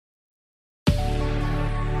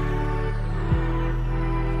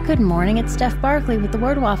Good morning, it's Steph Barkley with the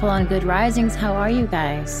Word Waffle on Good Risings. How are you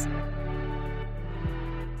guys?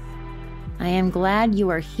 I am glad you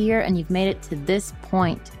are here and you've made it to this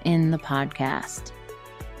point in the podcast.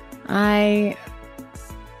 I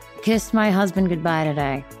kissed my husband goodbye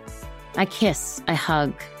today. I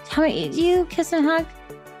hug. Do you kiss and hug?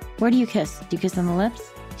 Where do you kiss? Do you kiss on the lips?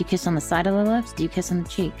 Do you kiss on the side of the lips? Do you kiss on the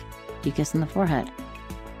cheek? Do you kiss on the forehead?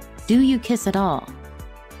 Do you kiss at all?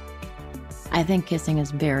 I think kissing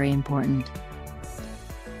is very important.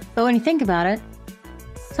 But when you think about it,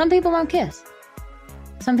 some people don't kiss.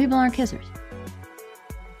 Some people aren't kissers.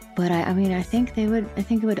 But I think it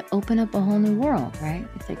would open up a whole new world, right?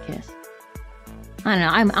 If they kiss. I don't know.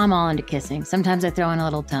 I'm all into kissing. Sometimes I throw in a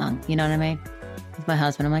little tongue. You know what I mean? With my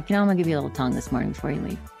husband, I'm like, I'm gonna give you a little tongue this morning before you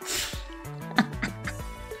leave.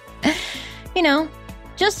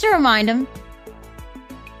 Just to remind him,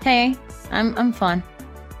 hey, I'm fun.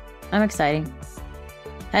 I'm exciting.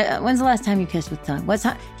 When's the last time you kissed with tongue?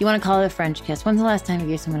 You want to call it a French kiss? When's the last time you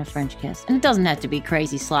gave someone a French kiss? And it doesn't have to be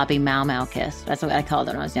crazy, sloppy, meow kiss. That's what I called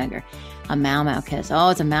it when I was younger. A meow kiss. Oh,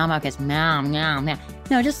 it's a meow kiss. Meow.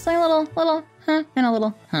 No, just like a little, huh, and a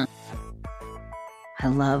little, huh. I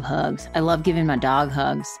love hugs. I love giving my dog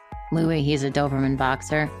hugs. Louie, he's a Doberman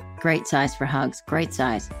boxer. Great size for hugs. Great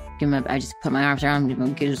size. I just put my arms around him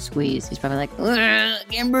and give him a squeeze. He's probably like, I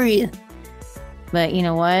can't breathe. But you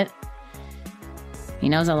know what? He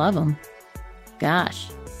knows I love him. Gosh.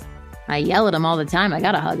 I yell at him all the time. I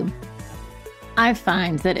gotta hug him. I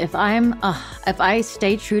find that if I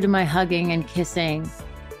stay true to my hugging and kissing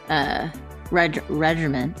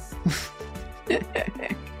regimen,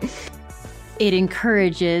 it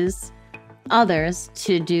encourages others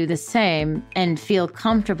to do the same and feel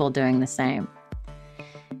comfortable doing the same.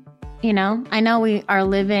 I know we are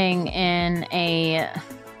living in a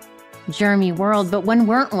germy world, but when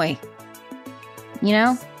weren't we?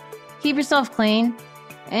 Keep yourself clean.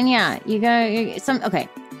 And yeah, okay,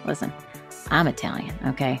 listen, I'm Italian,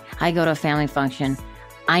 okay? I go to a family function.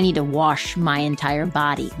 I need to wash my entire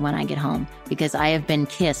body when I get home because I have been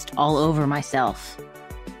kissed all over myself.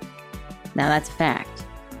 Now that's a fact.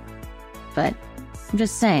 But I'm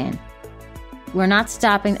just saying, we're not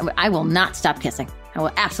stopping. I will not stop kissing. I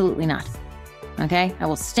will absolutely not. Okay? I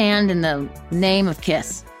will stand in the name of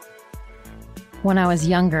kiss. When I was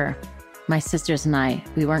younger, my sisters and I,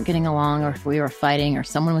 we weren't getting along, or if we were fighting or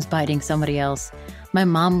someone was biting somebody else, my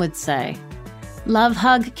mom would say, love,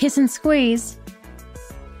 hug, kiss, and squeeze.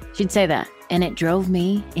 She'd say that. And it drove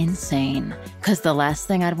me insane because the last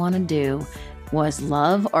thing I'd want to do was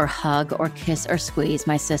love or hug or kiss or squeeze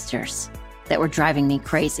my sisters that were driving me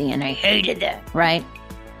crazy, and I hated that, right?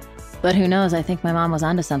 But who knows? I think my mom was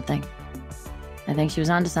onto something. I think she was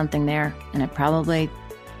onto something there, and it probably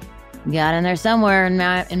got in there somewhere in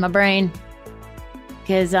my brain,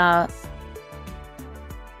 because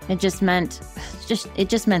it just meant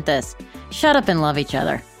this: shut up and love each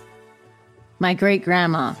other. My great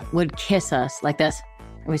grandma would kiss us like this.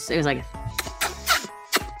 It was like,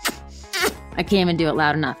 I can't even do it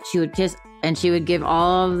loud enough. She would kiss, and she would give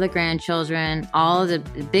all of the grandchildren all of the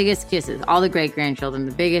biggest kisses, all the great grandchildren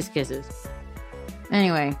the biggest kisses.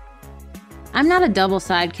 Anyway. I'm not a double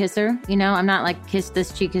side kisser, I'm not like kiss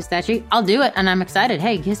this cheek, kiss that cheek. I'll do it and I'm excited.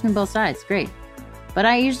 Hey, kiss me both sides. Great. But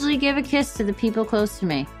I usually give a kiss to the people close to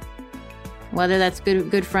me. Whether that's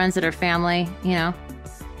good friends that are family, And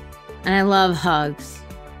I love hugs.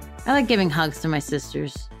 I like giving hugs to my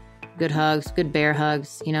sisters. Good hugs, good bear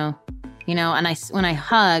hugs, and when I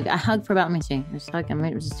hug for about, let me see. I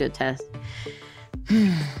might just do a test.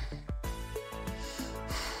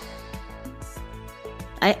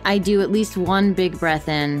 I do at least one big breath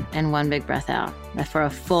in and one big breath out for a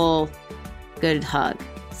full, good hug.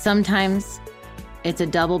 Sometimes it's a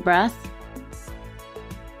double breath,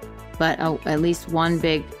 but at least one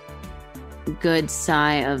big, good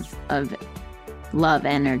sigh of love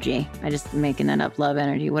energy. I just making that up, love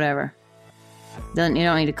energy, whatever. You don't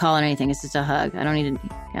need to call it anything. It's just a hug. I don't need to.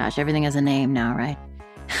 Gosh, everything has a name now, right?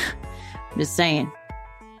 I'm just saying.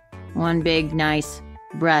 One big, nice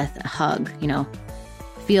breath, hug.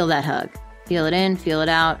 Feel that hug. Feel it in, feel it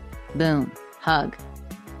out. Boom. Hug.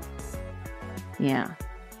 Yeah.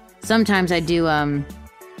 Sometimes I do kind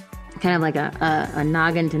of like a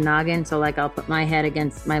noggin to noggin. So like I'll put my head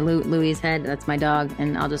against my Louie's head. That's my dog,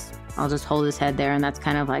 and I'll just hold his head there, and that's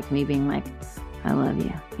kind of like me being like, I love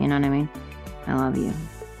you. You know what I mean? I love you.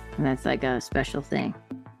 And that's like a special thing.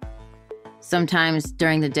 Sometimes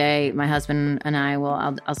during the day, my husband and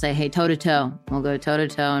I'll say, hey, toe to toe. We'll go toe to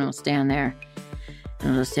toe and we'll stand there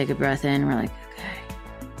and we'll just take a breath in. We're like, okay,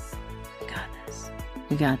 we got this.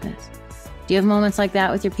 We got this. Do you have moments like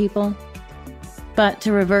that with your people? But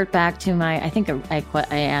to revert back to I think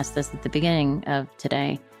I asked this at the beginning of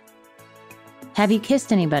today. Have you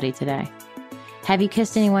kissed anybody today? Have you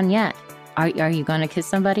kissed anyone yet? Are you going to kiss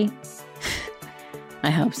somebody? I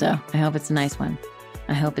hope so. I hope it's a nice one.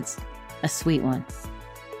 I hope it's a sweet one.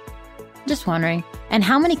 Just wondering. And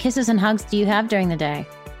how many kisses and hugs do you have during the day?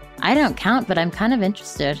 I don't count, but I'm kind of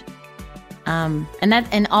interested.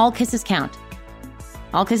 And all kisses count.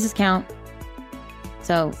 All kisses count.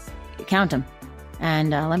 So count them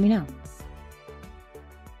and let me know.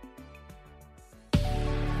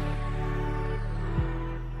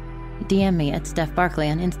 DM me at Steph Barkley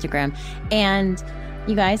on Instagram. And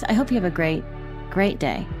you guys, I hope you have a great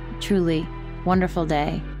day. Truly wonderful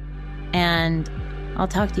day. And I'll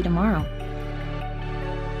talk to you tomorrow.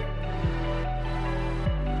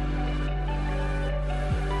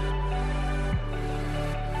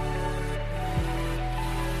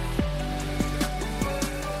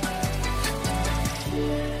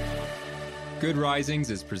 Good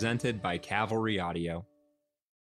Risings is presented by Cavalry Audio.